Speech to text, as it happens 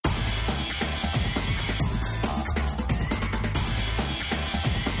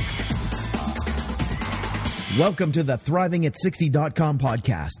Welcome to the ThrivingAt60.com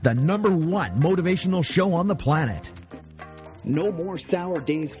podcast, the #1 motivational show on the planet. No more sour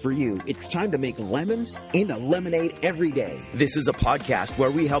days for you. It's time to make lemons into lemonade every day. This is a podcast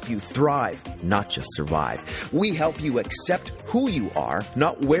where we help you thrive, not just survive. We help you accept who you are,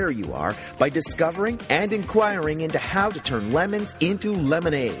 not where you are, by discovering and inquiring into how to turn lemons into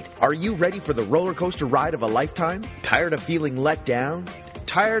lemonade. Are you ready for the roller coaster ride of a lifetime? Tired of feeling let down?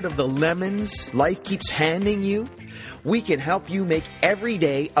 Tired of the lemons life keeps handing you? We can help you make every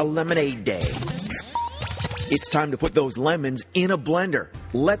day a lemonade day. It's time to put those lemons in a blender.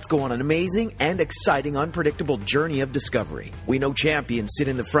 Let's go on an amazing and exciting unpredictable journey of discovery. We know champions sit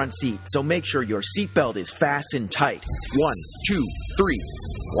in the front seat, so make sure your seatbelt is fastened tight. 1, 2, 3,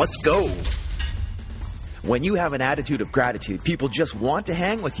 let's go. When you have an attitude of gratitude, people just want to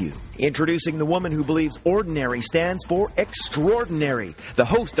hang with you. Introducing the woman who believes ordinary stands for extraordinary. The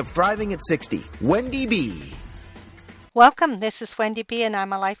host of Thriving at 60, Wendy B. Welcome, this is Wendy B. and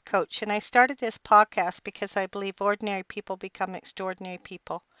I'm a life coach, and I started this podcast because I believe ordinary people become extraordinary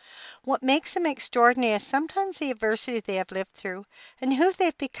people. What makes them extraordinary is sometimes the adversity they have lived through and who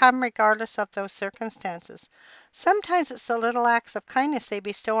they've become regardless of those circumstances. Sometimes it's the little acts of kindness they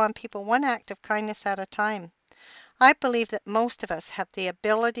bestow on people, one act of kindness at a time. I believe that most of us have the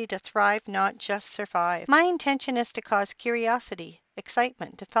ability to thrive, not just survive. My intention is to cause curiosity,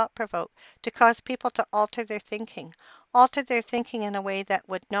 excitement, to thought-provoke, to cause people to alter their thinking in a way that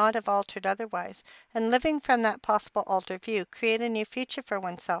would not have altered otherwise, and living from that possible altered view, create a new future for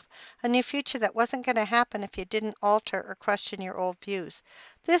oneself, a new future that wasn't going to happen if you didn't alter or question your old views.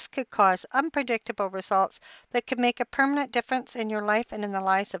 This could cause unpredictable results that could make a permanent difference in your life and in the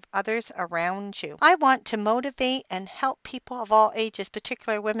lives of others around you. I want to motivate and help people of all ages,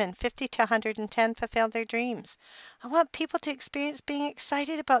 particularly women 50 to 110, fulfill their dreams. I want people to experience being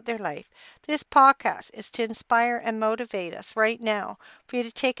excited about their life. This podcast is to inspire and motivate us right now for you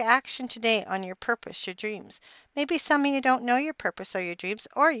to take action today on your purpose, your dreams. Maybe some of you don't know your purpose or your dreams,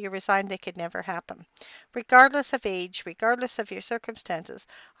 or you resigned they could never happen. Regardless of age, regardless of your circumstances,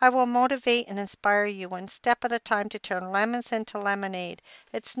 I will motivate and inspire you one step at a time to turn lemons into lemonade.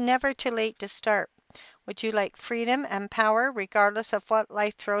 It's never too late to start. Would you like freedom and power regardless of what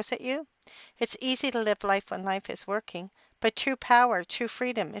life throws at you? It's easy to live life when life is working, but true power, true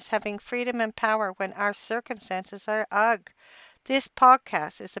freedom is having freedom and power when our circumstances are ugh. This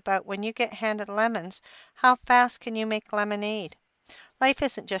podcast is about when you get handed lemons, how fast can you make lemonade? Life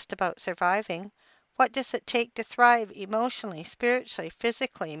isn't just about surviving. What does it take to thrive emotionally, spiritually,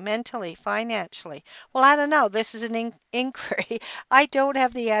 physically, mentally, financially? Well, I don't know. This is an inquiry. I don't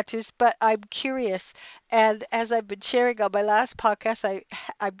have the answers, but I'm curious. And as I've been sharing on my last podcast,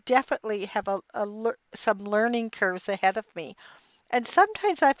 I definitely have some learning curves ahead of me. And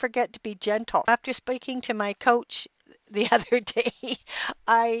sometimes I forget to be gentle. After speaking to my coach the other day,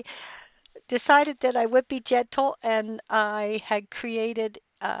 I decided that I would be gentle, and I had created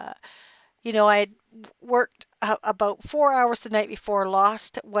I had worked about 4 hours the night before,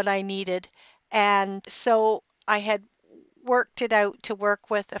 lost what I needed. And so I had worked it out to work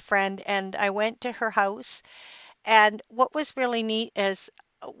with a friend, and I went to her house. And what was really neat is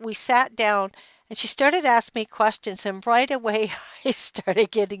we sat down and she started asking me questions, and right away I started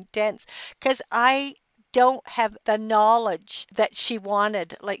getting tense because I don't have the knowledge that she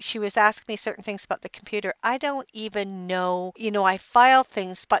wanted. Like, she was asking me certain things about the computer. I don't even know, I file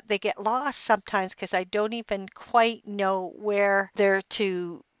things, but they get lost sometimes because I don't even quite know where they're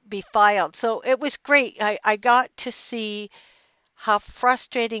to be filed. So it was great. I got to see how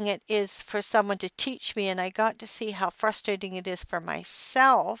frustrating it is for someone to teach me, and I got to see how frustrating it is for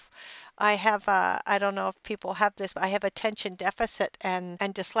myself. I have, I don't know if people have this, but I have attention deficit and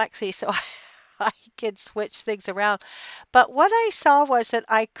dyslexia, so I could switch things around. But what I saw was that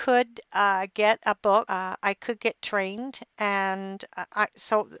I could get a book, I could get trained, and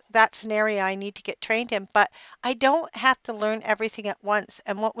so that's an area I need to get trained in, but I don't have to learn everything at once.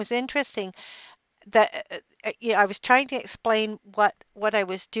 And what was interesting, that I was trying to explain what I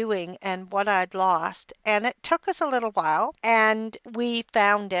was doing and what I'd lost, and it took us a little while, and we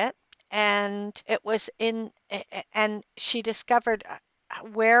found it, and it was and she discovered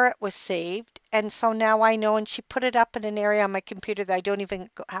where it was saved, and so now I know, and she put it up in an area on my computer that I don't even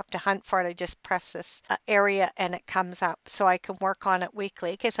have to hunt for it. I just press this area and it comes up, so I can work on it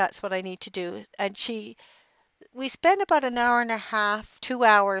weekly because that's what I need to do. And we spent about an hour and a half, 2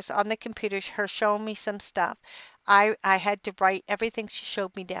 hours on the computer, her showing me some stuff. I had to write everything she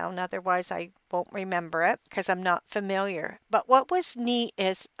showed me down, otherwise I won't remember it because I'm not familiar. But what was neat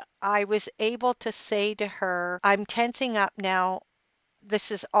is I was able to say to her, I'm tensing up now.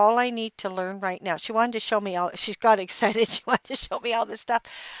 this is all I need to learn right now. She wanted to show me all, she's got excited. She wanted to show me all this stuff.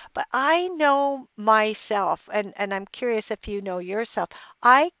 But I know myself, and I'm curious if you know yourself.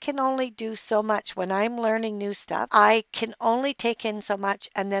 I can only do so much when I'm learning new stuff. I can only take in so much,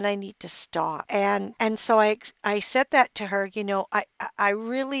 and then I need to stop. And so I said that to her, I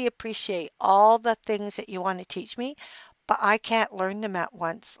really appreciate all the things that you want to teach me, but I can't learn them at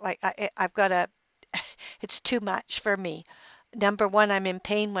once. Like I've got to, it's too much for me. Number one, I'm in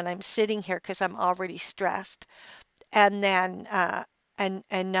pain when I'm sitting here because I'm already stressed. And then,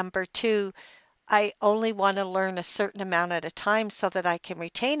 and number two, I only want to learn a certain amount at a time so that I can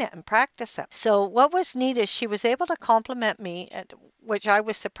retain it and practice it. So what was neat is she was able to compliment me, which I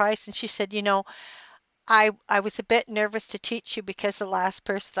was surprised. And she said, I was a bit nervous to teach you because the last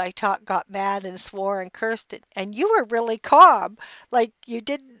person I taught got mad and swore and cursed it. And you were really calm. Like you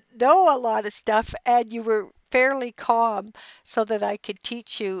didn't know a lot of stuff and you were fairly calm so that I could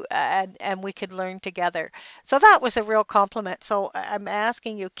teach you and we could learn together. So that was a real compliment. So I'm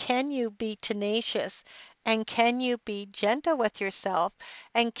asking you, can you be tenacious and can you be gentle with yourself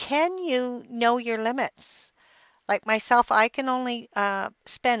and can you know your limits? Like myself, I can only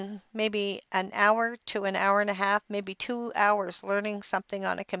spend maybe an hour to an hour and a half, maybe 2 hours learning something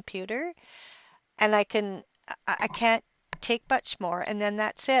on a computer, and I can't take much more, and then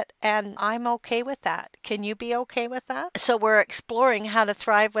that's it. And I'm okay with that. Can you be okay with that? So we're exploring how to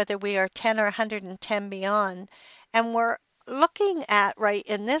thrive, whether we are 10 or 110 beyond, and we're looking at right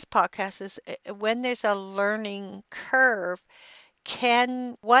in this podcast is when there's a learning curve,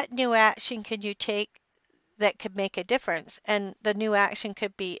 what new action can you take that could make a difference? And the new action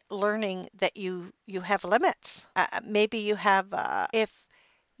could be learning that you have limits. Maybe you have, if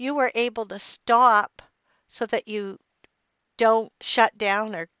you were able to stop so that you don't shut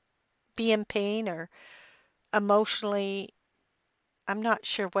down or be in pain or emotionally, I'm not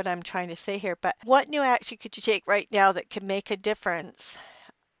sure what I'm trying to say here, but what new action could you take right now that could make a difference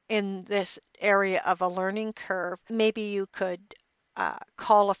in this area of a learning curve? Maybe you could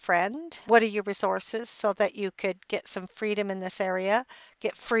call a friend. What are your resources so that you could get some freedom in this area,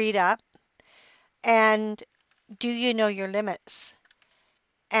 get freed up? And do you know your limits?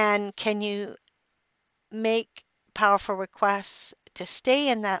 And can you make powerful requests to stay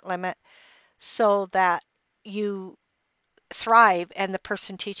in that limit so that you thrive and the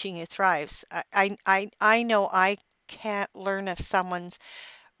person teaching you thrives? I know I can't learn if someone's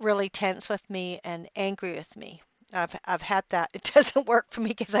really tense with me and angry with me. I've had that. It doesn't work for me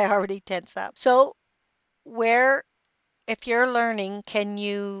because I already tense up. So if you're learning,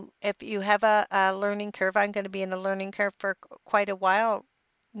 if you have a learning curve, I'm going to be in a learning curve for quite a while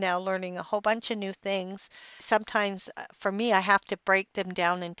now, learning a whole bunch of new things. Sometimes for me, I have to break them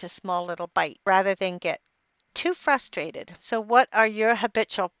down into small little bites rather than get too frustrated. So what are your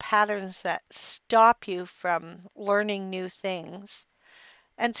habitual patterns that stop you from learning new things?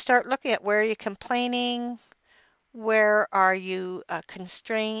 And start looking at where are you complaining? Where are you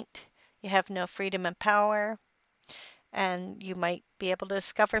constrained? You have no freedom and power, and you might be able to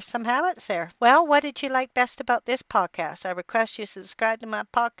discover some habits there. Well, what did you like best about this podcast? I request you subscribe to my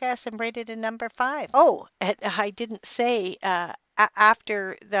podcast and rate it a number 5. Oh, and I didn't say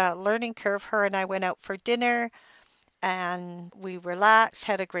after the learning curve, her and I went out for dinner and we relaxed,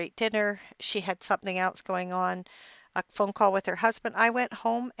 had a great dinner. She had something else going on, a phone call with her husband. I went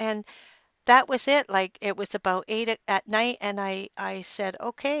home and that was it. Like it was about 8 at night and I said,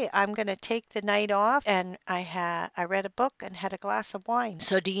 okay, I'm going to take the night off. And I read a book and had a glass of wine.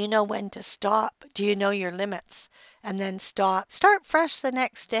 So do you know when to stop? Do you know your limits? And then stop. Start fresh the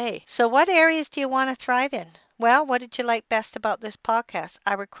next day. So what areas do you want to thrive in? Well, what did you like best about this podcast?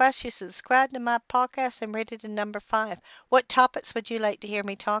 I request you subscribe to my podcast and rate it a number 5. What topics would you like to hear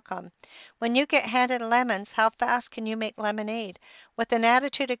me talk on? When you get handed lemons, how fast can you make lemonade? With an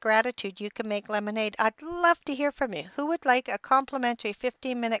attitude of gratitude, you can make lemonade. I'd love to hear from you. Who would like a complimentary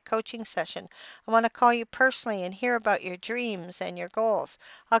 15-minute coaching session? I want to call you personally and hear about your dreams and your goals.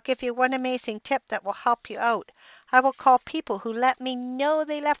 I'll give you one amazing tip that will help you out. I will call people who let me know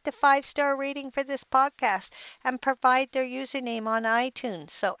they left a 5-star rating for this podcast and provide their username on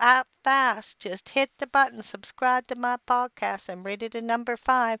iTunes. So act fast. Just hit the button, subscribe to my podcast, and rate it a number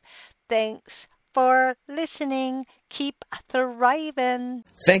 5. Thanks for listening. Keep thriving.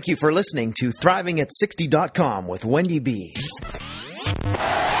 Thank you for listening to ThrivingAt60.com with Wendy B.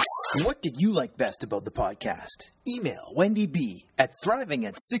 What did you like best about the podcast? Email Wendy B at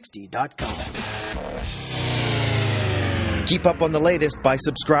ThrivingAt60.com. Keep up on the latest by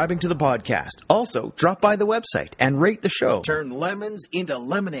subscribing to the podcast. Also, drop by the website and rate the show. Turn lemons into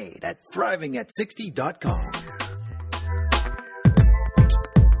lemonade at ThrivingAt60.com.